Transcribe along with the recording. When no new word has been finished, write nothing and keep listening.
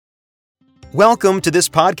Welcome to this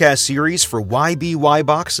podcast series for YBY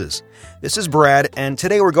Boxes. This is Brad, and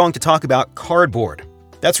today we're going to talk about cardboard.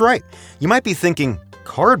 That's right. You might be thinking,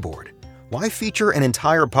 cardboard? Why feature an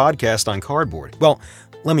entire podcast on cardboard? Well,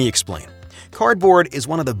 let me explain. Cardboard is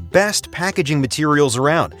one of the best packaging materials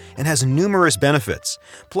around and has numerous benefits.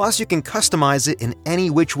 Plus, you can customize it in any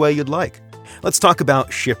which way you'd like. Let's talk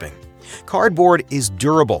about shipping. Cardboard is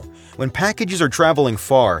durable. When packages are traveling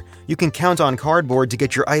far, you can count on cardboard to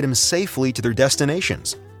get your items safely to their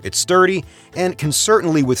destinations. It's sturdy and can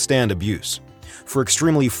certainly withstand abuse. For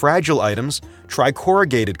extremely fragile items, try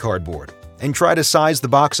corrugated cardboard and try to size the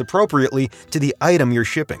box appropriately to the item you're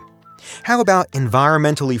shipping. How about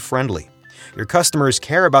environmentally friendly? Your customers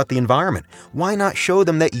care about the environment. Why not show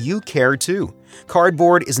them that you care too?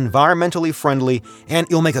 Cardboard is environmentally friendly, and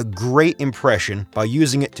you'll make a great impression by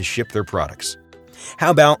using it to ship their products.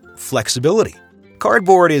 How about flexibility?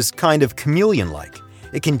 Cardboard is kind of chameleon-like.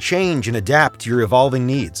 It can change and adapt to your evolving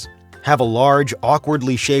needs. Have a large,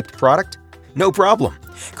 awkwardly shaped product? No problem.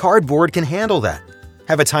 Cardboard can handle that.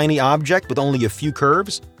 Have a tiny object with only a few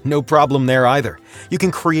curves? No problem there either. You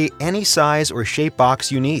can create any size or shape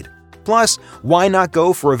box you need. Plus, why not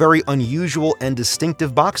go for a very unusual and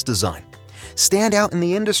distinctive box design? Stand out in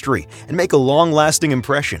the industry and make a long-lasting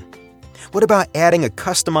impression. What about adding a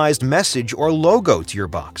customized message or logo to your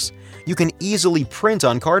box? You can easily print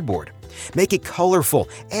on cardboard. Make it colorful,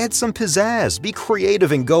 add some pizzazz, be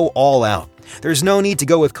creative and go all out. There's no need to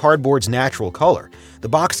go with cardboard's natural color. The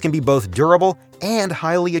box can be both durable and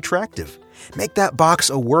highly attractive. Make that box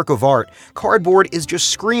a work of art. Cardboard is just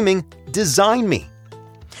screaming, "Design me!"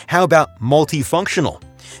 How about multifunctional?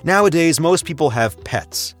 Nowadays, most people have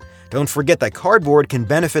pets. Don't forget that cardboard can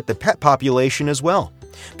benefit the pet population as well.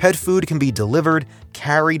 Pet food can be delivered,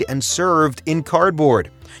 carried, and served in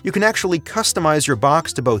cardboard. You can actually customize your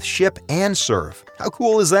box to both ship and serve. How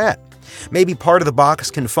cool is that? Maybe part of the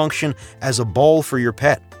box can function as a bowl for your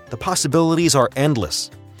pet. The possibilities are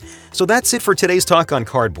endless. So that's it for today's talk on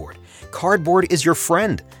cardboard. Cardboard is your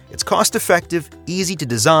friend. It's cost-effective, easy to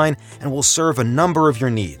design, and will serve a number of your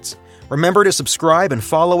needs. Remember to subscribe and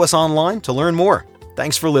follow us online to learn more.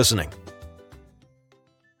 Thanks for listening.